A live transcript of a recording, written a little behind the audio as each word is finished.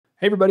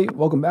Hey everybody,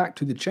 welcome back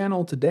to the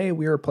channel. Today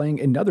we are playing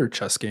another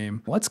chess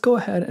game. Let's go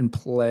ahead and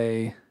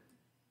play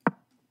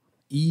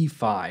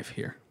e5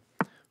 here.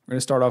 We're going to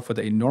start off with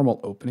a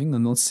normal opening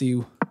and let's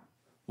see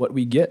what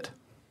we get.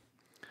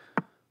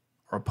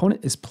 Our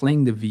opponent is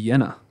playing the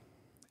Vienna,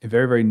 a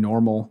very, very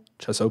normal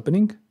chess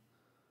opening.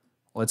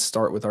 Let's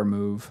start with our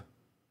move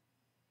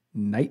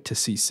knight to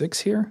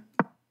c6 here.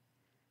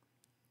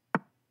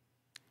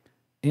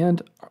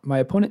 And my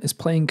opponent is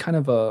playing kind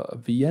of a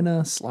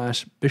Vienna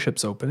 /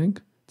 bishop's opening.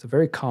 It's a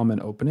very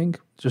common opening,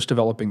 just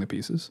developing the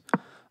pieces.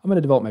 I'm going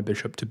to develop my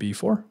bishop to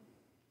b4.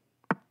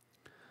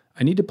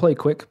 I need to play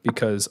quick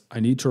because I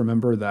need to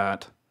remember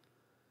that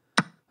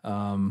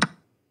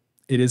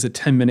it is a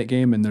 10-minute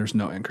game and there's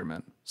no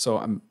increment. So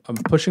I'm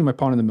pushing my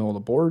pawn in the middle of the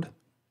board,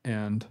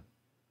 and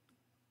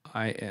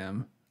I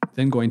am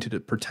then going to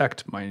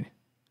protect my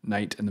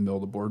knight in the middle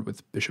of the board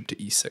with bishop to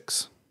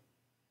e6.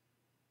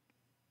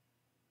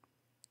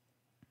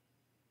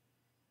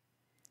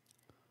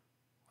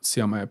 Let's see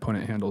how my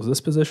opponent handles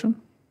this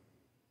position.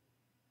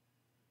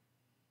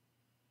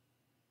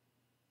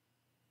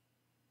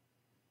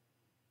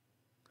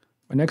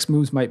 My next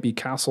moves might be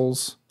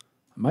castles.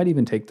 I might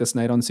even take this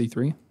knight on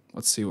c3.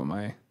 Let's see what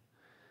my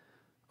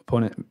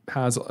opponent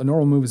has. A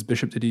normal move is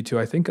bishop to d2.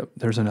 I think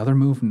there's another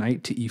move,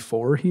 knight to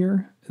e4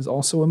 here is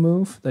also a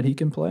move that he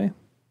can play.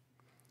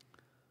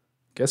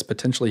 I guess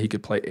potentially he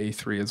could play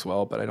a3 as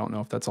well, but I don't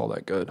know if that's all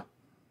that good.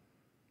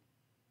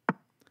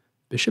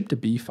 Bishop to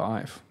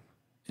b5.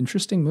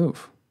 Interesting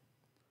move.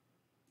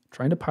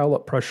 Trying to pile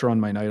up pressure on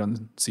my knight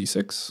on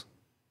c6.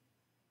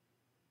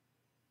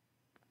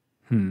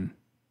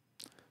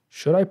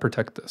 Should I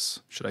protect this?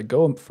 Should I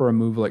go for a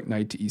move like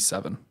knight to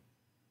e7?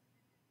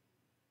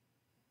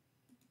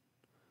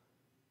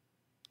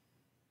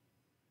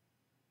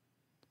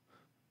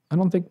 I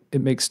don't think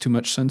it makes too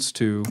much sense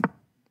to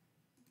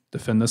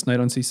defend this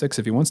knight on c6.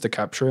 If he wants to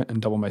capture it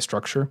and double my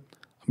structure,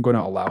 I'm going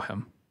to allow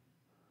him.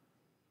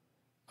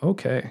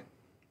 Okay.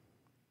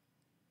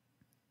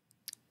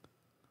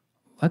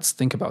 Let's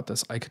think about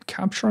this. I could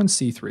capture on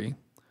c3.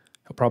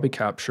 He'll probably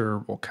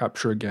capture, we'll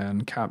capture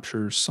again,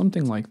 captures,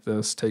 something like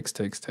this, takes.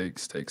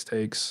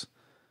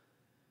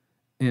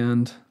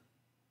 And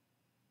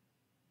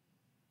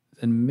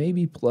then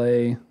maybe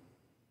play,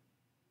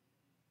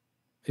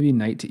 maybe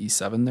knight to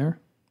e7 there,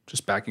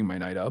 just backing my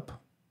knight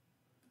up,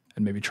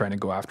 and maybe trying to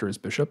go after his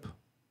bishop.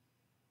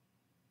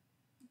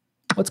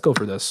 Let's go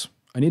for this.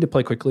 I need to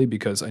play quickly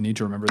because I need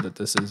to remember that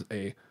this is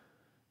a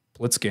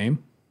blitz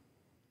game.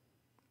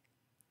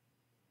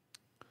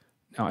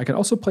 Now, I could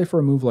also play for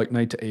a move like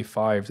knight to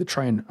a5 to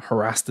try and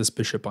harass this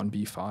bishop on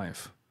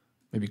b5,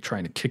 maybe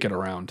trying to kick it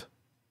around.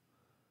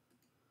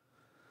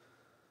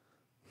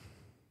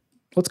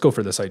 Let's go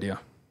for this idea.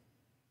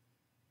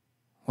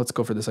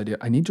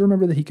 I need to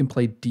remember that he can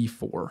play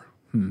d4.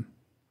 So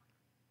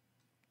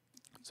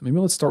maybe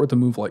let's start with a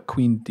move like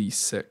queen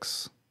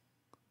d6.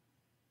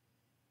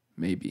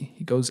 Maybe.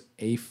 He goes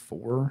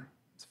a4.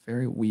 It's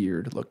very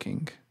weird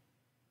looking.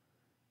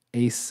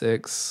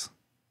 a6.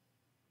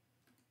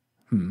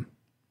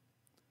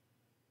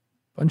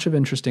 Bunch of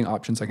interesting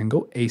options. I can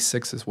go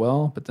a6 as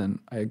well, but then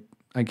I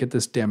get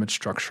this damaged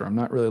structure. I'm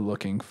not really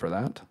looking for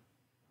that.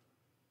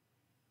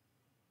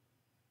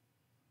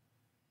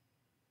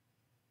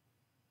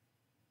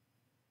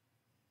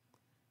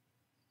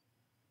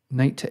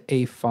 Knight to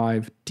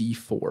a5,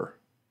 d4.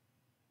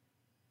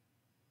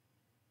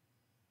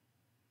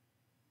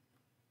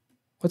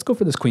 Let's go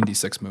for this queen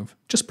d6 move,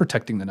 just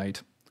protecting the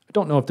knight. I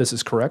don't know if this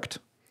is correct,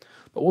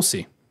 but we'll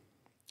see.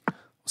 We'll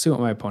see what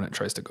my opponent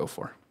tries to go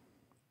for.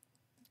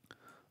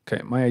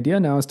 Okay, my idea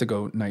now is to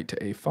go knight to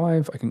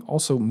a5. I can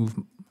also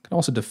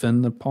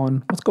defend the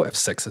pawn. Let's go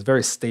f6. It's a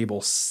very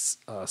stable,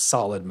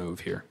 solid move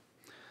here.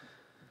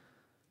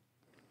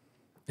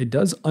 It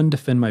does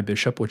undefend my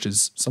bishop, which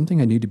is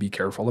something I need to be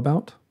careful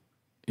about.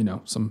 You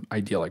know, some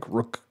idea like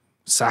rook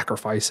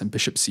sacrifice and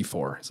bishop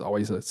c4 is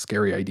always a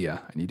scary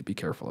idea I need to be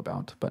careful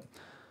about. But I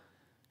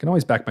can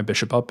always back my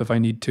bishop up if I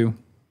need to.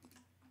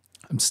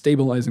 I'm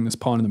stabilizing this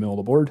pawn in the middle of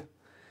the board,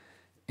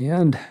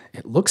 and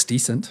it looks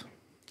decent.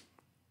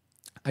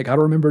 I got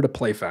to remember to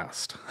play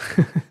fast.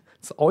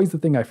 It's always the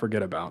thing I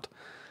forget about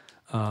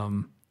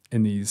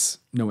in these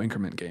no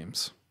increment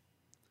games.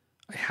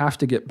 I have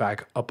to get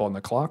back up on the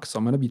clock, so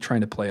I'm going to be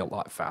trying to play a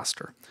lot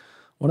faster.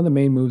 One of the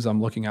main moves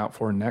I'm looking out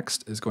for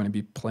next is going to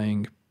be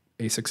playing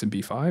a6 and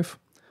b5,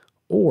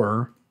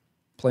 or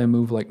play a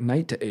move like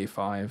knight to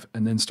a5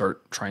 and then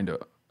start trying to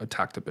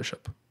attack the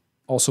bishop.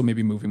 Also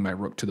maybe moving my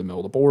rook to the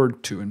middle of the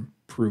board to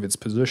improve its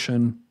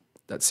position.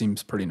 That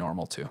seems pretty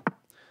normal too.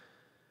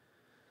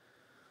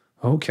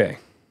 Okay.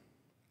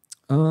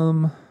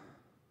 Maybe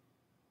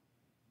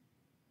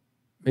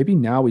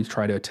now we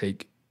try to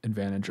take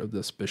advantage of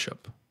this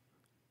bishop.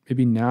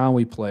 Maybe now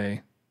we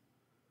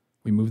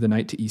move the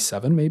knight to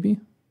e7 maybe?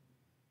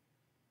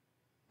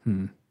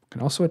 Can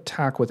also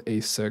attack with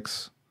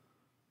a6.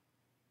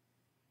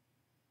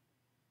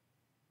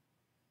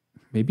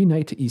 Maybe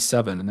knight to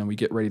e7 and then we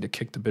get ready to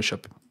kick the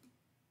bishop.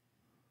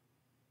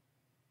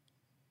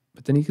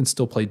 But then he can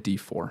still play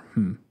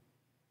d4.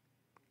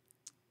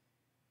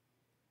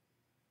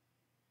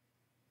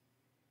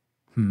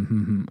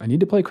 I need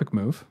to play a quick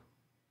move.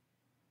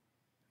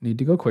 Need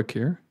to go quick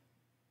here.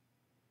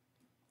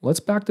 Let's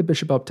back the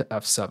bishop up to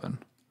f7.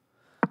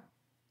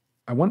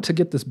 I want to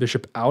get this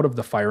bishop out of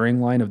the firing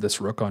line of this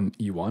rook on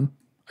e1.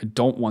 I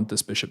don't want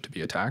this bishop to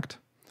be attacked.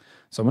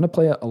 So I'm going to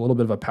play a little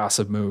bit of a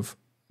passive move.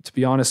 To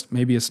be honest,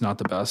 maybe it's not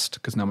the best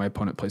because now my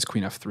opponent plays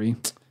queen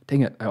f3.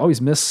 Dang it, I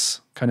always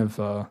miss kind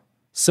of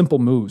simple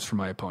moves from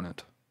my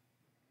opponent.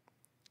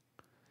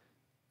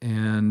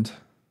 And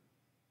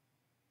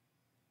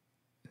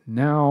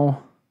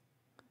now,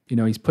 you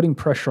know, he's putting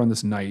pressure on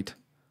this knight.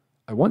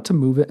 I want to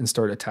move it and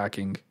start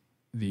attacking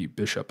the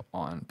bishop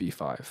on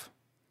b5.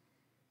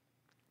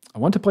 I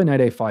want to play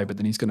knight a5, but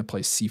then he's going to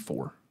play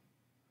c4.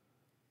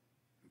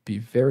 Be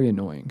very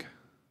annoying.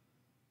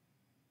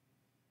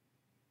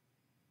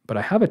 But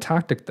I have a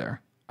tactic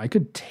there. I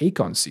could take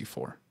on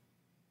c4.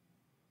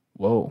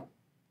 Whoa,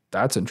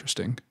 that's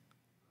interesting.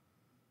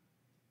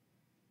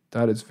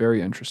 That is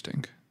very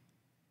interesting.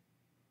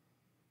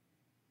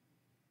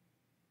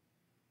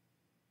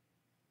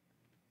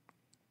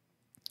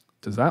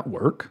 Does that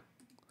work?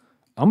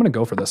 I'm going to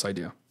go for this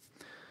idea.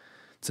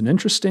 It's an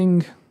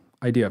interesting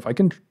idea. If I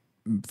can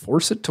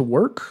force it to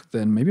work,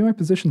 then maybe my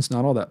position's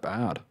not all that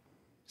bad.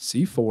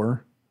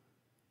 c4,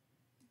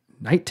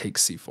 knight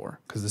takes c4,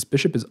 because this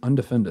bishop is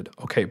undefended.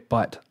 Okay,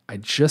 but I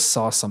just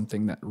saw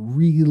something that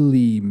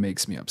really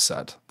makes me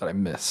upset that I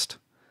missed.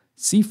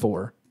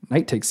 c4,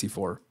 knight takes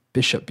c4,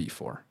 bishop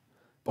b4.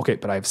 Okay,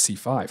 but I have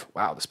c5.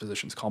 Wow, this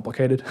position's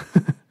complicated.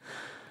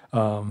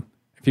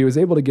 If he was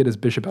able to get his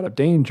bishop out of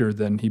danger,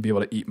 then he'd be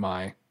able to eat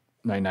my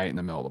knight in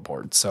the middle of the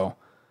board. So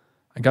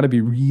I got to be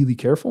really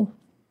careful.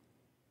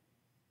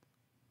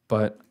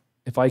 But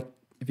if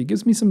he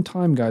gives me some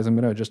time, guys, I'm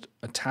going to just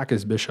attack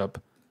his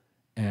bishop,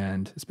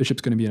 and his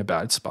bishop's going to be in a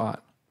bad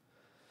spot.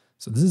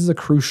 So this is a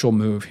crucial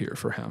move here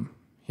for him.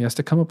 He has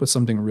to come up with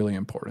something really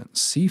important.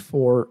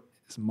 c4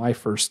 is my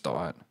first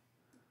thought. I'm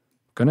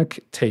going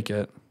to take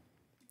it.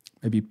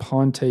 Maybe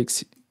pawn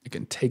takes. I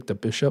can take the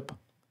bishop.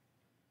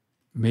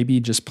 Maybe he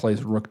just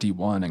plays rook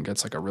d1 and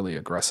gets like a really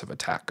aggressive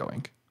attack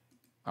going.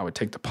 I would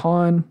take the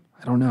pawn.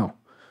 I don't know.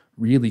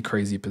 Really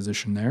crazy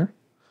position there.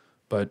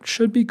 But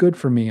should be good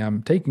for me.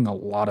 I'm taking a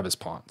lot of his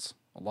pawns.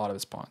 A lot of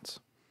his pawns.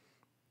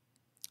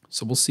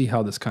 So we'll see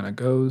how this kind of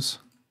goes.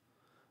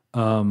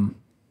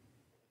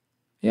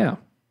 Yeah,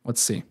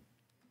 let's see.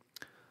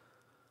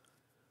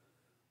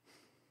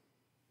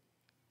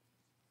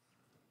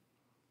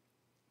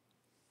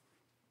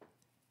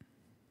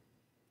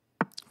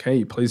 Okay,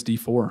 he plays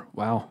d4.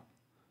 Wow.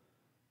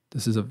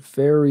 This is a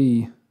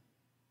very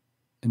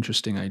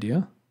interesting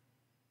idea.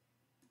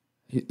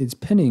 He's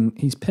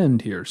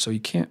pinned here, so he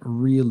can't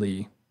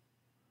really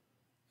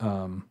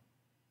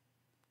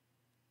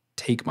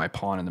take my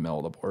pawn in the middle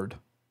of the board.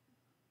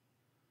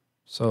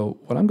 So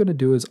what I'm going to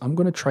do is I'm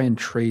going to try and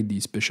trade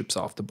these bishops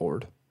off the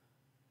board.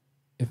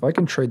 If I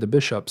can trade the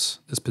bishops,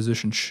 this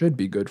position should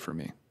be good for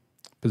me,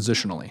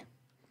 positionally.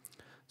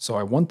 So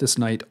I want this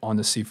knight on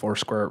the c4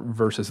 square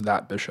versus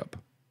that bishop.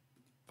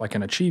 If I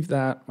can achieve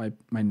that,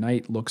 my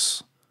knight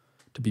looks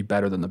to be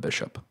better than the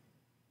bishop.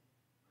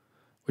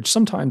 Which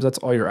sometimes that's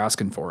all you're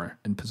asking for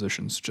in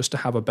positions, just to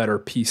have a better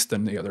piece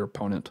than the other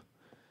opponent.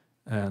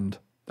 And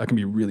that can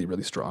be really,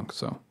 really strong.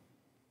 So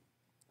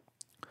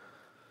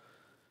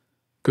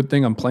good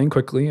thing I'm playing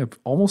quickly. I've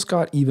almost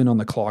got even on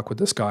the clock with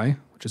this guy,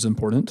 which is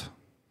important.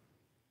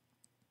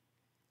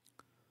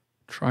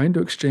 Trying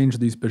to exchange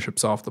these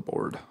bishops off the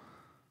board.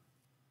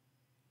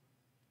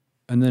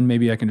 And then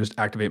maybe I can just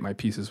activate my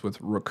pieces with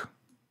rook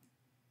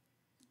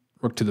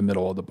to the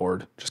middle of the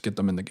board. Just get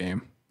them in the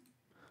game.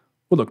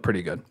 Would look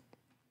pretty good.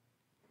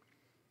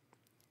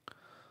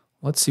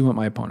 Let's see what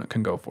my opponent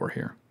can go for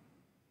here.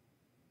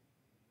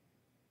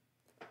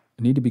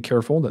 I need to be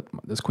careful that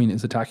this queen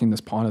is attacking this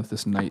pawn if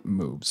this knight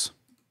moves.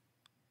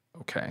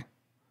 Okay.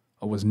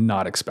 I was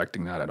not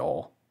expecting that at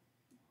all.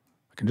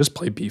 I can just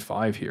play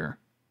b5 here.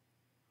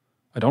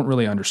 I don't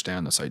really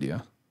understand this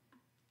idea.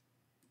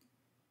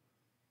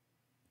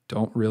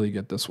 Don't really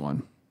get this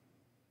one.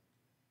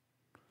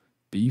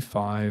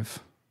 b5.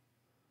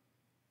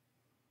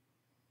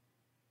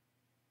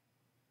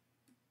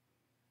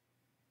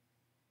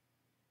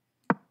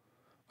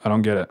 I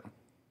don't get it. I'm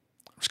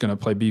just going to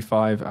play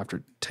b5 after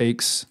it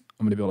takes.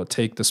 I'm going to be able to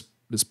take this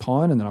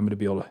pawn, and then I'm going to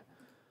be able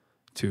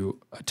to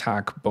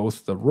attack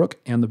both the rook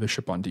and the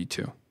bishop on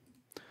d2.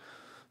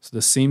 So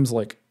this seems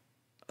like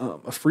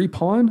a free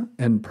pawn,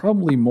 and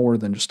probably more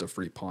than just a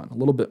free pawn. A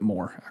little bit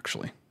more,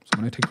 actually. So I'm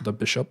going to take with the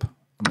bishop.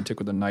 I'm going to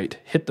take with the knight,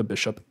 hit the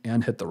bishop,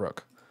 and hit the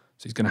rook.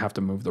 So he's going to have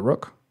to move the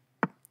rook.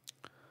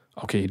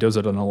 Okay, he does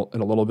it in a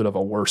little bit of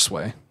a worse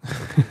way.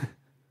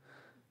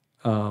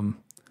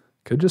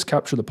 Could just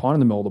capture the pawn in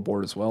the middle of the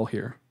board as well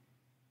here.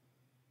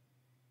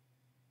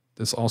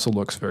 This also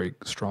looks very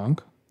strong.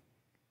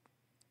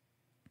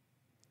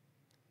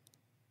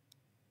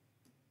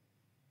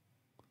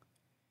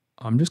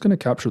 I'm just going to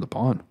capture the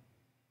pawn.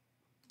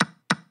 And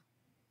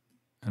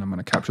I'm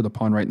going to capture the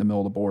pawn right in the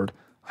middle of the board.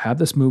 I have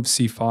this move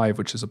c5,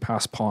 which is a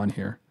passed pawn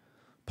here.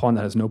 Pawn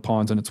that has no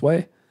pawns in its way.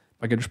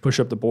 If I can just push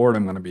up the board,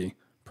 I'm going to be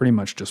pretty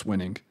much just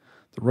winning.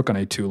 The rook on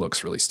a2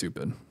 looks really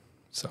stupid.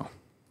 So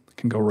I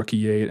can go rook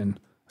e8 and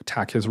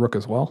attack his rook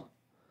as well.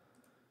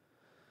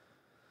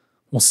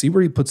 We'll see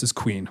where he puts his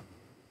queen.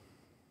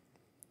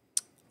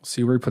 We'll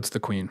see where he puts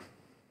the queen.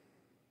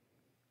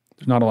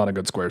 There's not a lot of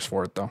good squares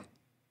for it, though.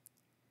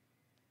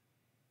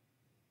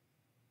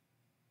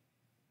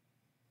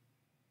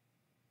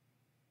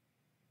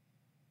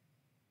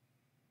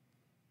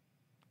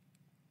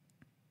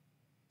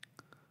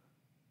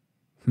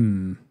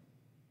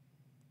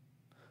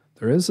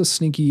 There is a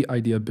sneaky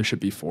idea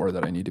bishop b4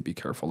 that I need to be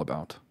careful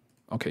about.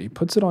 Okay, he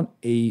puts it on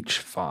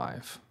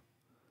h5.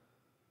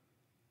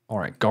 All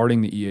right,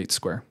 guarding the e8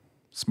 square.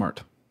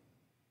 Smart.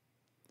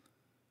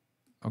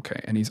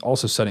 Okay, and he's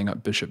also setting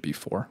up bishop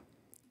b4.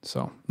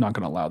 So not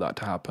going to allow that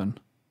to happen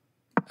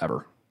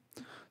ever.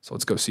 So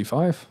let's go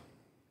c5.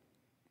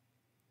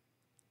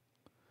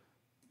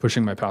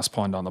 Pushing my passed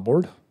pawn down the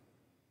board.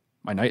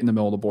 My knight in the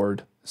middle of the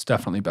board is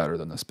definitely better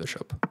than this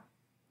bishop.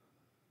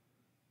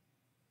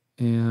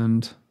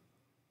 And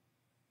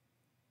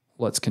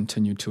let's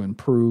continue to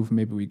improve.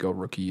 Maybe we go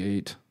rook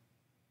e8.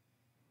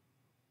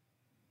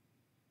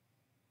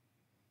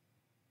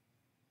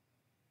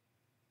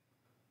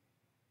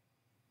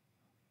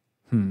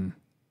 I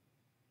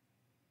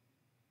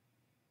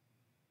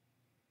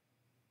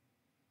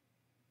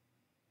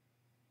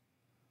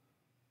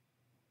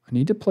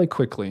need to play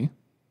quickly.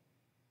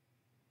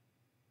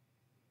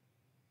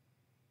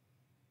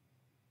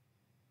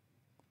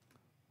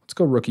 Let's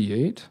go rook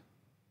e8.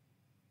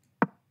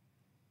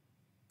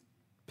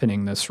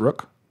 Pinning this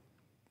rook.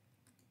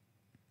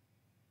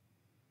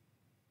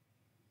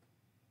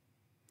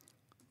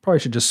 Probably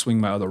should just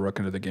swing my other rook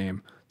into the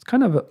game. It's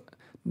kind of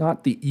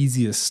not the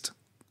easiest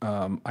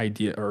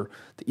idea or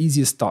the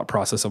easiest thought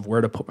process of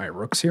where to put my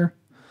rooks here,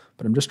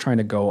 but I'm just trying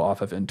to go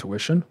off of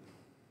intuition.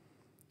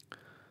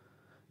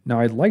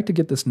 Now I'd like to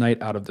get this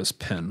knight out of this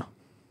pin.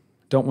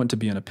 Don't want to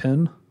be in a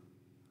pin.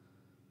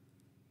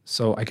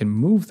 So I can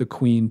move the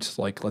queen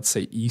to, like, let's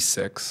say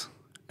e6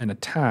 and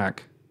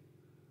attack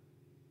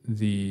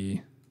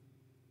the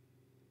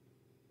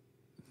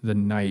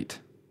knight,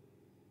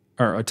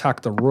 or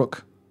attack the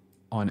rook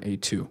on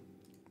a2.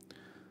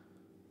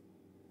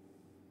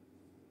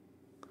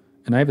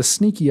 And I have a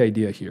sneaky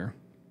idea here.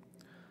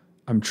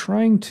 I'm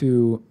trying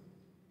to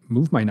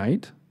move my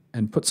knight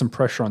and put some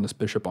pressure on this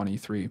bishop on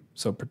e3.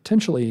 So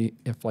potentially,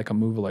 if like a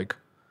move like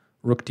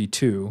rook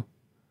d2,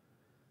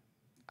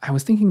 I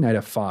was thinking knight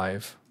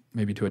f5,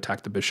 maybe to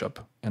attack the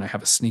bishop, and I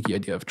have a sneaky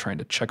idea of trying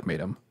to checkmate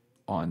him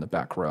on the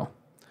back row.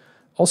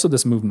 Also,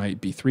 this move knight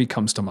b3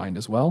 comes to mind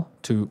as well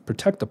to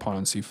protect the pawn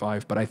on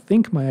c5, but I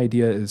think my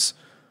idea is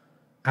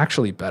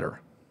actually better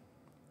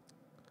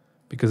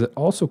because it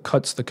also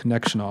cuts the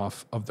connection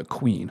off of the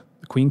queen.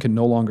 The queen can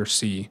no longer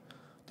see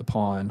the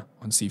pawn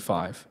on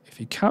c5. If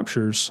he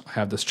captures, I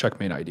have this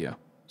checkmate idea.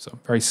 So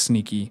very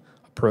sneaky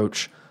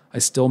approach. I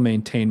still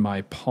maintain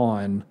my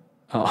pawn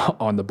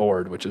on the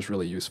board, which is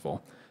really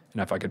useful.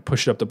 And if I could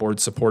push it up the board,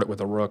 support it with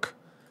a rook,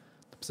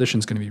 the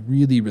position's going to be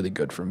really, really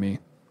good for me.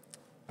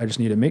 I just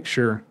need to make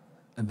sure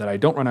that I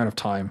don't run out of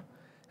time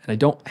and I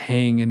don't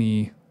hang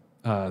any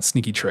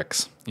sneaky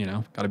tricks, you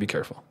know, got to be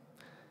careful.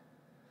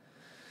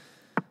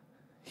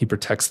 He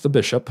protects the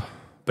bishop,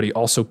 but he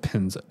also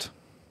pins it.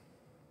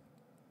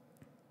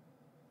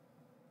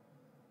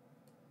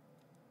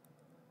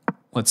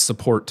 Let's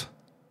support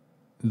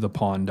the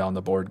pawn down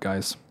the board,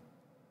 guys.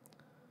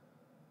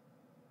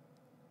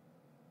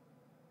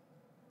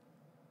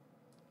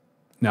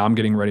 Now I'm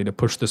getting ready to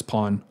push this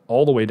pawn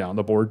all the way down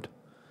the board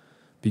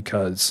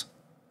because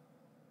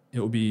it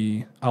will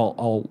be,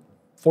 I'll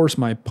force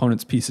my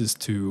opponent's pieces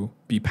to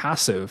be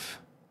passive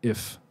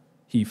if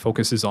he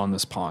focuses on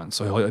this pawn.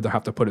 So he'll either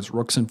have to put his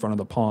rooks in front of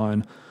the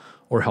pawn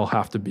or he'll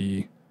have to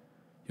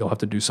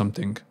do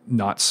something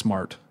not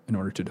smart in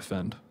order to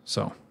defend.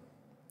 So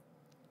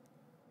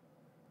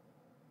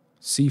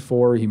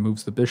c4, he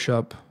moves the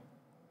bishop.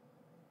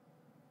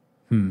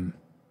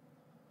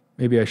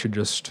 Maybe I should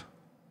just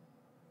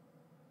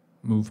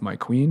move my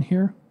queen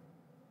here.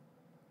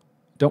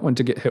 Don't want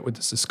to get hit with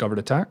this discovered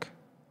attack.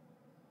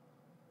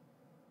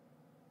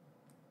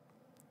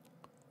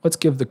 Let's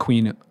give the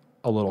queen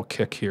a little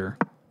kick here,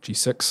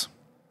 g6.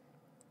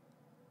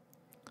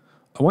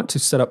 I want to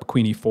set up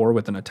queen e4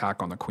 with an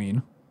attack on the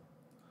queen,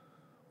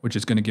 which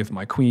is going to give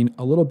my queen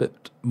a little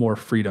bit more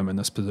freedom in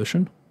this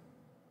position.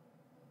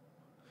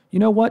 You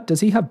know what?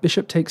 Does he have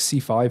bishop takes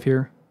c5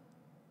 here?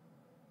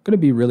 I'm going to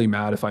be really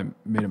mad if I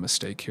made a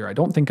mistake here. I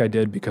don't think I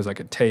did because I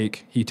could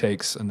take, he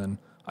takes, and then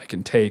I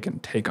can take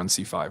and take on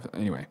c5.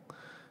 Anyway,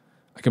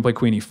 I can play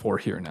queen e4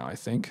 here now, I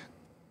think.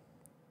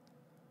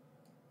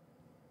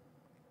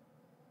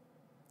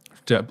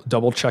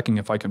 Double checking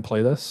if I can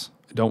play this.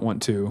 I don't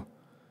want to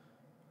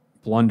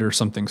blunder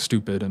something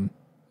stupid and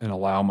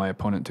allow my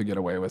opponent to get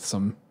away with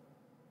some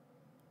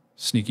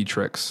sneaky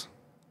tricks.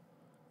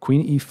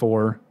 Queen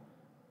e4,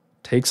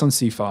 takes on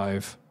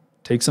c5,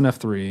 takes on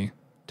f3,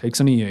 takes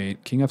on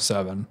e8, king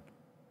f7,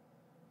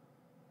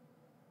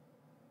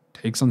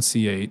 takes on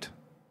c8.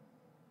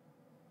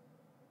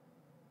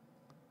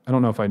 I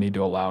don't know if I need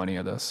to allow any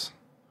of this.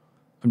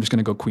 I'm just going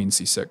to go queen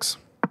c6.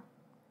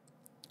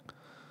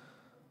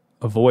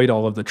 Avoid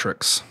all of the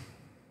tricks.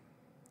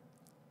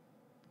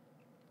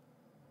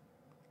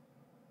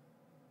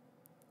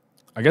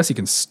 I guess he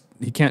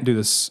can't do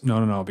this.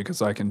 No,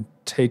 because I can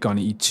take on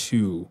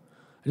e2.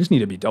 I just need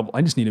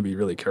to be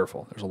really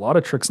careful. There's a lot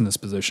of tricks in this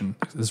position.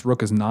 This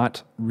rook is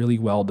not really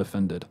well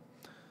defended.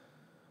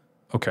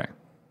 Okay.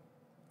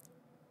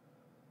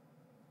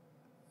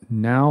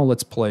 Now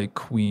let's play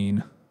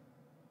queen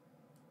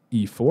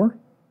e4.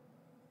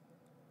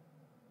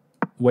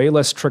 Way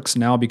less tricks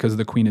now because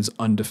the queen is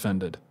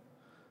undefended.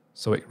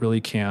 So it really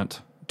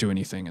can't do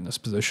anything in this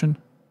position.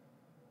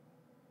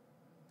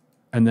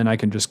 And then I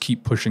can just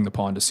keep pushing the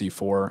pawn to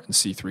c4 and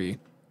c3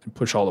 and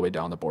push all the way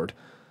down the board.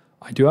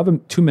 I do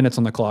have 2 minutes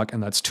on the clock,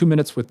 and that's 2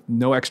 minutes with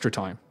no extra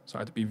time. So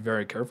I have to be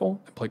very careful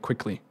and play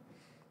quickly.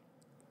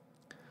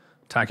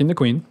 Attacking the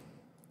queen.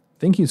 I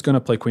think he's going to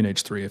play queen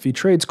h3. If he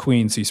trades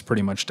queens, he's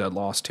pretty much dead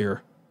lost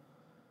here.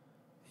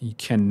 He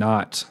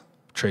cannot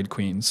trade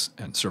queens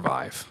and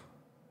survive.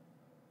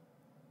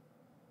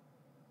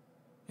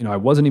 You know, I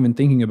wasn't even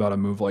thinking about a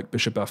move like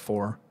bishop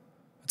f4.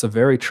 It's a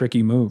very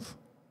tricky move.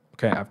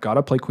 Okay, I've got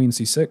to play queen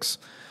c6.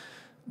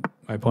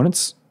 My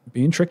opponent's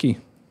being tricky.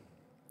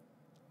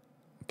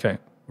 Okay,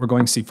 we're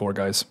going c4,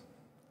 guys.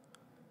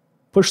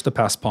 Push the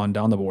passed pawn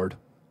down the board.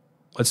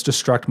 Let's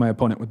distract my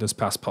opponent with this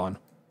passed pawn.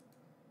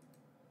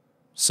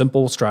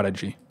 Simple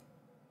strategy.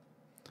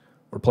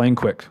 We're playing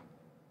quick.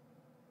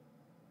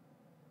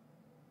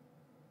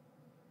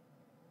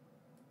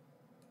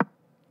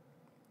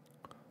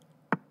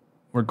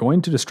 We're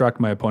going to distract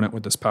my opponent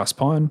with this passed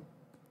pawn.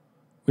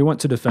 We want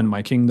to defend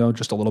my king, though,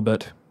 just a little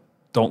bit.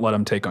 Don't let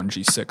him take on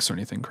g6 or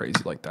anything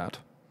crazy like that.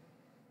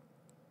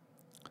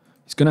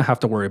 He's going to have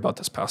to worry about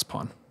this passed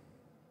pawn.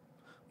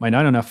 My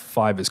knight on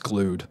f5 is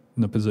glued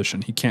in the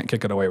position. He can't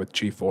kick it away with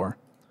g4.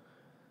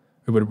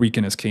 It would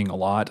weaken his king a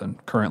lot,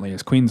 and currently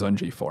his queen's on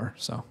g4,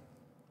 so.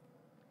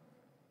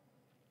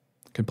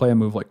 Could play a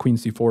move like queen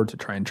c4 to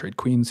try and trade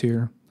queens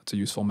here. That's a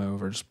useful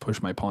move, or just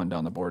push my pawn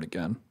down the board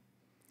again.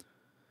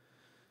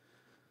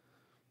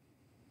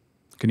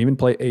 Can even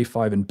play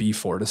a5 and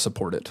b4 to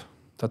support it.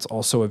 That's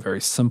also a very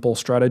simple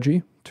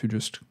strategy to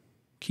just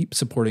keep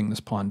supporting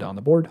this pawn down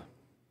the board.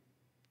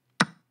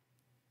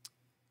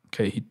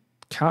 Okay, he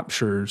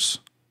captures,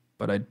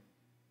 but I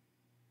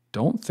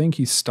don't think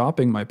he's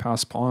stopping my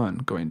passed pawn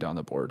going down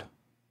the board.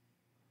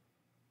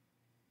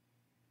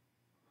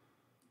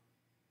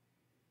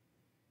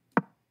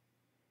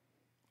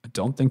 I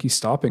don't think he's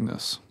stopping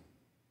this.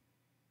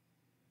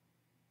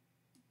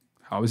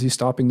 How is he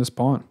stopping this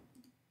pawn?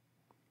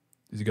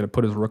 Is he going to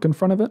put his rook in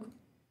front of it?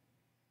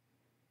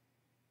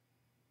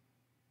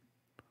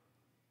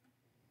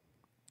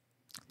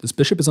 This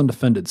bishop is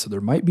undefended, so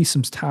there might be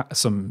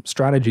some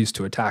strategies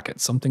to attack it.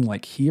 Something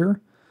like here,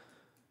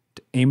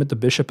 to aim at the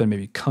bishop and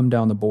maybe come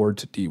down the board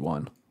to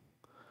d1.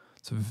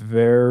 It's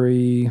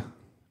very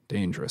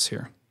dangerous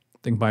here. I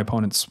think my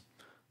opponent's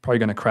probably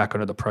going to crack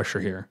under the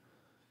pressure here.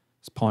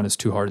 This pawn is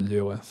too hard to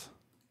deal with.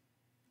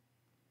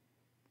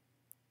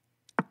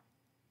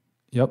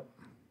 Yep.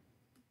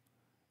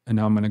 And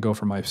now I'm going to go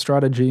for my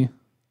strategy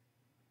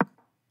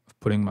of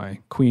putting my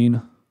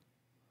queen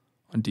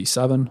on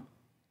d7.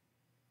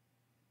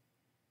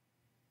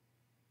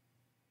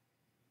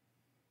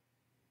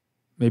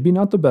 Maybe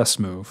not the best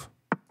move.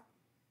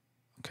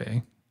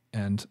 Okay,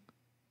 and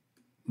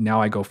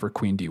now I go for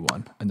queen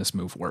d1, and this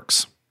move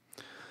works.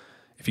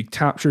 If he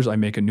captures, I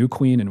make a new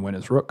queen and win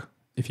his rook.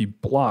 If he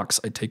blocks,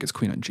 I take his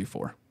queen on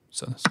g4.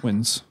 So this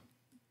wins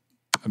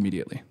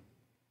immediately.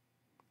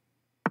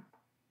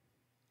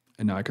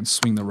 And now I can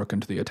swing the rook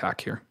into the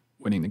attack here,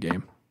 winning the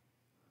game.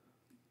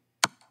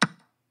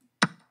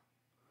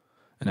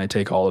 And I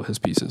take all of his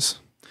pieces.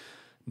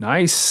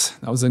 Nice.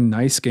 That was a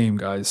nice game,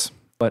 guys.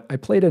 But I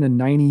played at a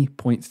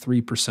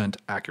 90.3%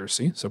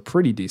 accuracy, so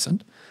pretty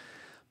decent.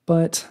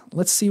 But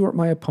let's see where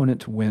my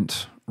opponent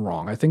went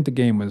wrong. I think the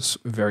game was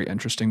very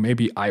interesting.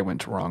 Maybe I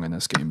went wrong in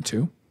this game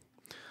too.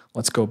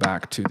 Let's go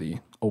back to the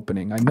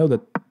opening. I know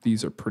that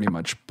these are pretty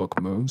much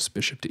book moves,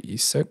 bishop to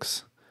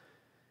e6.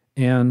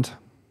 And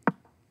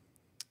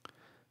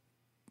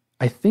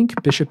I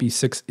think bishop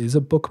e6 is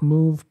a book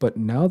move, but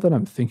now that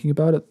I'm thinking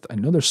about it, I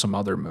know there's some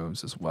other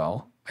moves as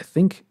well. I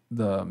think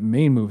the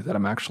main move that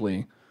I'm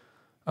actually...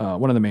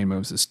 one of the main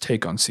moves is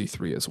take on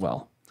c3 as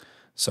well.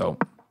 So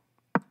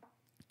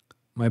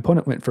my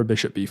opponent went for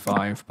bishop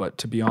b5, but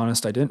to be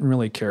honest, I didn't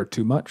really care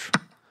too much.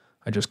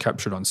 I just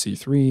captured on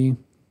c3.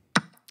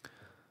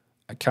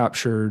 I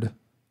captured.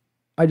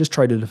 I just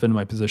tried to defend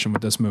my position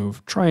with this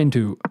move, trying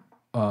to,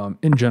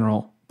 in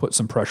general, put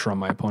some pressure on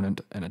my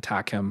opponent and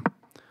attack him.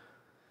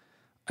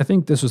 I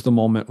think this was the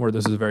moment where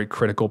this is a very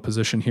critical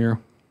position here.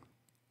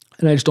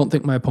 And I just don't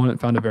think my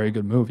opponent found a very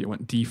good move. He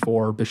went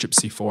d4, bishop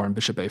c4, and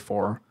bishop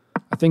a4.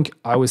 I think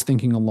I was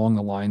thinking along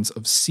the lines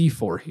of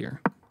c4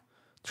 here,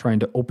 trying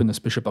to open this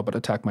bishop up and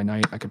attack my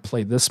knight. I could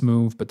play this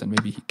move, but then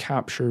maybe he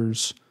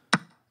captures,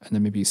 and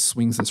then maybe he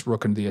swings this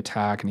rook into the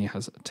attack, and he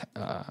has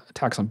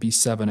attacks on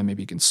b7, and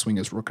maybe he can swing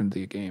his rook into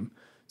the game.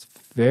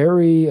 It's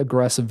very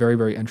aggressive, very,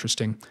 very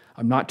interesting.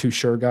 I'm not too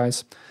sure,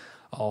 guys.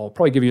 I'll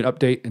probably give you an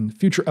update in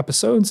future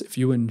episodes. If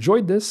you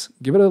enjoyed this,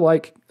 give it a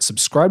like,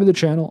 subscribe to the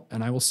channel,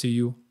 and I will see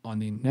you on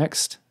the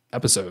next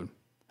episode.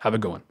 Have a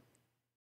good one.